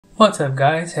What's up,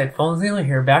 guys? Headphones Dealer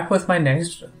here, back with my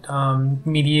next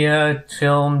media,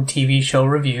 film, TV show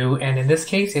review, and in this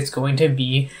case, it's going to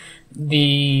be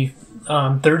the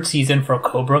third season for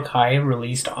Cobra Kai,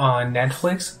 released on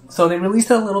Netflix. So they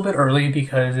released it a little bit early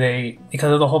because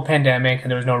of the whole pandemic, and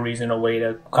there was no reason to wait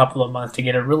a couple of months to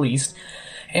get it released.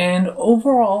 And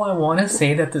overall, I want to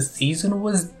say that the season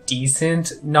was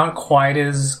decent, not quite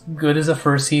as good as the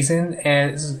first season,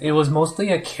 as it was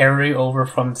mostly a carryover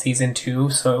from season 2.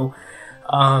 So,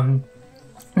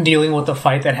 dealing with the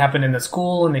fight that happened in the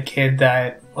school and the kid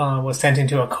that was sent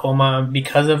into a coma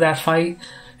because of that fight,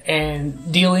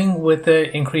 and dealing with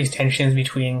the increased tensions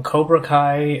between Cobra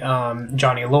Kai,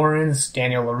 Johnny Lawrence,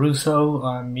 Daniel LaRusso,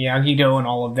 Miyagi-Do, and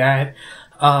all of that.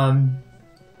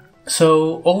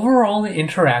 So overall, the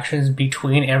interactions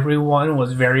between everyone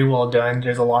was very well done.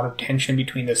 There's a lot of tension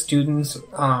between the students.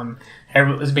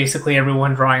 It was basically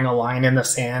everyone drawing a line in the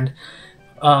sand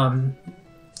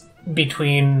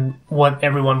between what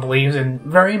everyone believes, and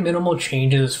very minimal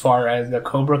changes as far as the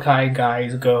Cobra Kai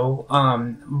guys go.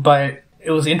 But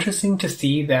it was interesting to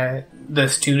see that the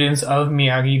students of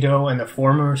Miyagi-Do and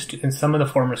some of the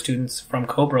former students from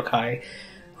Cobra Kai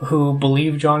who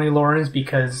believe Johnny Lawrence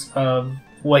because of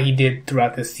what he did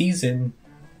throughout the season,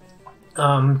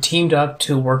 teamed up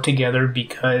to work together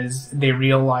because they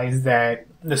realized that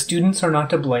the students are not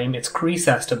to blame, it's Kreese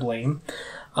that's to blame.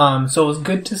 So it was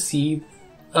good to see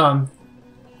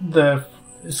the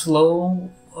slow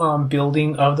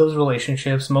building of those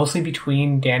relationships, mostly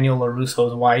between Daniel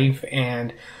LaRusso's wife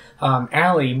and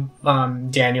Allie,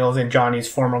 Daniel's and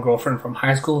Johnny's former girlfriend from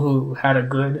high school, who had a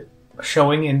good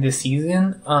showing in this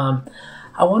season.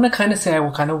 I want to kind of say I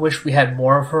kind of wish we had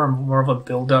more of her, more of a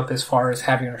build-up as far as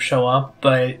having her show up,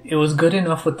 but it was good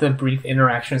enough with the brief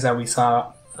interactions that we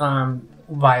saw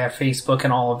via Facebook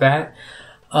and all of that.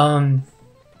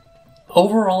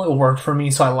 Overall, it worked for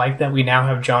me, so I like that we now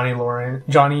have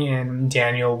Johnny and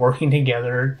Daniel working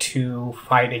together to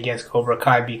fight against Cobra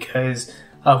Kai because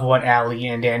of what Allie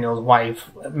and Daniel's wife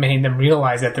made them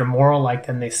realize, that they're more alike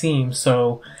than they seem.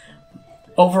 So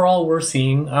overall, we're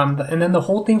seeing, and then the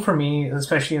whole thing for me,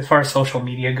 especially as far as social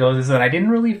media goes, is that I didn't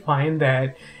really find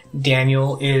that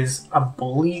Daniel is a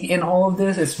bully in all of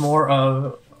this. It's more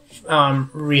of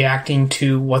reacting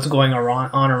to what's going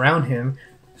on around him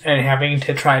and having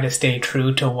to try to stay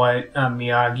true to what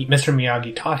Mr.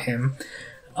 Miyagi taught him.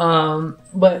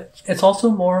 But it's also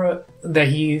more that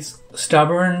he's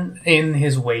stubborn in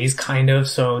his ways, kind of,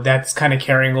 so that's kind of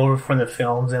carrying over from the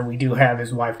films, and we do have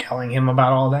his wife telling him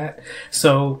about all that.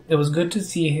 So it was good to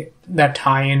see that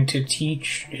tie-in to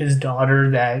teach his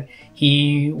daughter that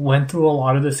he went through a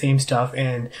lot of the same stuff,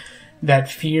 and that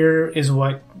fear is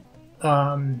what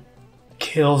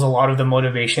kills a lot of the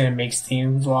motivation and makes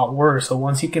things a lot worse. So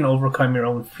once you can overcome your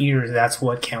own fears, that's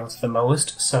what counts the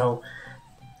most. So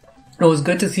it was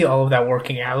good to see all of that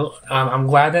working out. I'm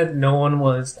glad that no one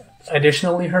was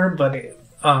additionally hurt, but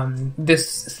this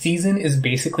season is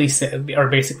basically set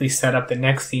up the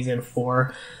next season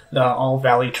for the All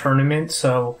Valley tournament.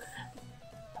 So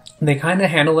they kind of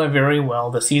handled it very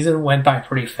well. The season went by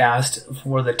pretty fast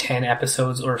for the 10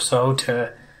 episodes or so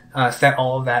to set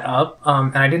all of that up.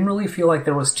 And I didn't really feel like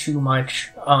there was too much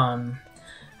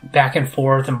back and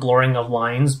forth and blurring of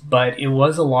lines, but it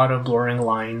was a lot of blurring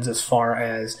lines as far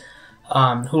as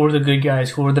who are the good guys,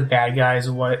 who are the bad guys,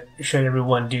 what should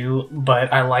everyone do.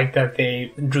 But I like that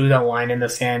they drew that line in the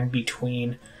sand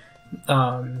between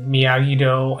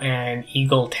Miyagi-Do and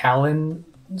Eagle Talon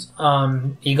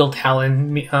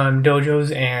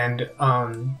dojos and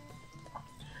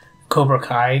Cobra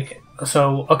Kai.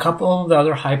 So a couple of the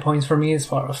other high points for me, as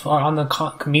far on the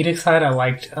comedic side, I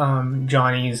liked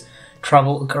Johnny's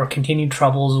continued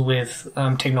troubles with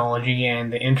technology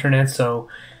and the internet. So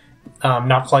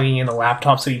not plugging in the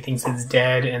laptop, so he thinks it's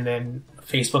dead, and then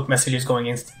Facebook messages going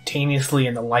instantaneously,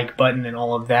 and the like button and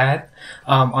all of that.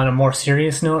 On a more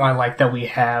serious note, I like that we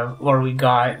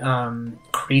got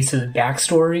Kreese's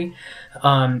backstory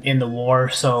in the war,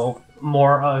 so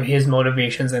more of his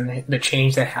motivations and the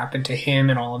change that happened to him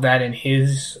and all of that, and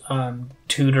his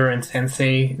tutor and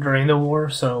sensei during the war.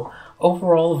 So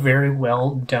overall, very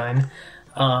well done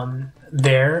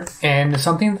there. And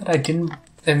something that I didn't,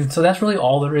 and so that's really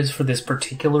all there is for this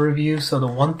particular review. So the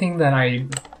one thing that I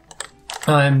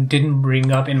didn't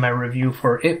bring up in my review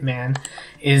for Ip Man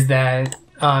is that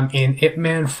in Ip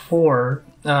Man 4,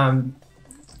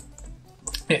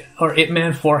 Ip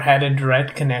Man 4 had a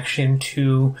direct connection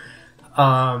to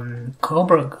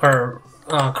Cobra or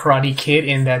Karate Kid,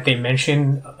 in that they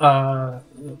mentioned a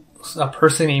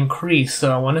person named Kreese.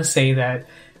 So I want to say that,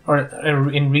 or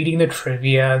in reading the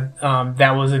trivia,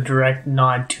 that was a direct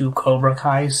nod to Cobra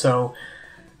Kai. So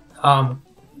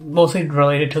Mostly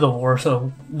related to the war,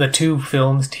 so the two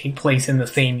films take place in the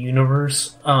same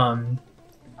universe.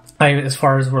 As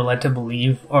far as we're led to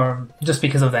believe, or just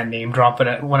because of that name drop,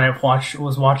 but when I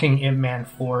was watching Ip Man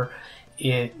 4,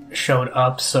 it showed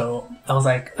up, so I was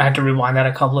like, I had to rewind that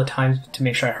a couple of times to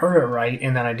make sure I heard it right,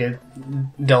 and then I did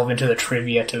delve into the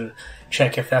trivia to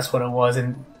check if that's what it was,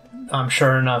 and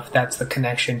sure enough, that's the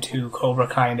connection to Cobra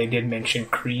Kai, and they did mention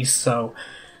Kreese, so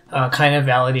kind of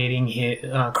validating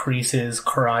Kreese's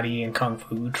karate and kung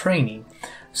fu training.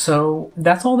 So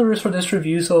that's all there is for this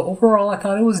review. So overall, I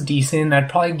thought it was decent. I'd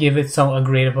probably give it a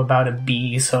grade of about a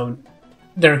B. So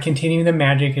they're continuing the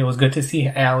magic. It was good to see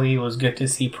Allie. It was good to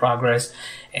see progress.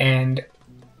 And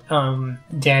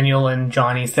Daniel and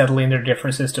Johnny settling their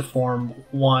differences to form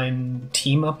one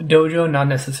team-up dojo. Not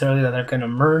necessarily that they're going to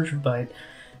merge, but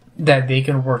that they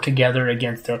can work together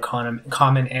against their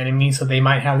common enemy. So they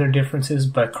might have their differences,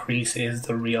 but Kreese is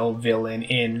the real villain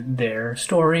in their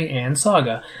story and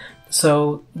saga.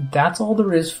 So that's all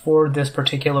there is for this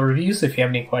particular review. So if you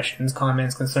have any questions,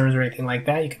 comments, concerns, or anything like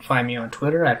that, you can find me on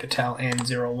Twitter at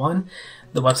PatelN01.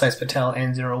 The website's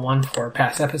PatelN01 for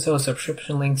past episodes,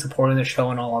 subscription links, supporting the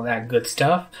show, and all of that good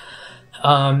stuff.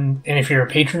 And if you're a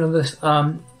patron of this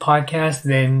podcast,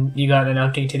 then you got an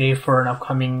update today for an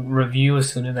upcoming review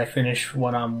as soon as I finish finish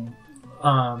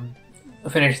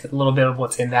a little bit of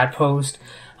what's in that post.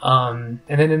 And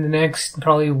then in the next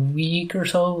probably week or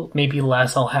so, maybe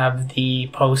less, I'll have the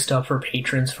post up for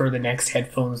patrons for the next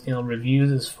Headphones Neil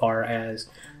reviews as far as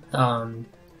the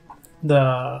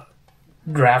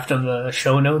draft of the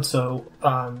show notes. So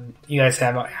you guys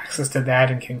have access to that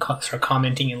and can start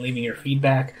commenting and leaving your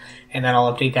feedback. And then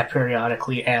I'll update that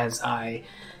periodically as I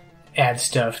add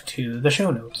stuff to the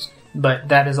show notes. But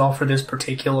that is all for this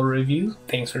particular review.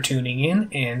 Thanks for tuning in,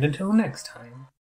 and until next time.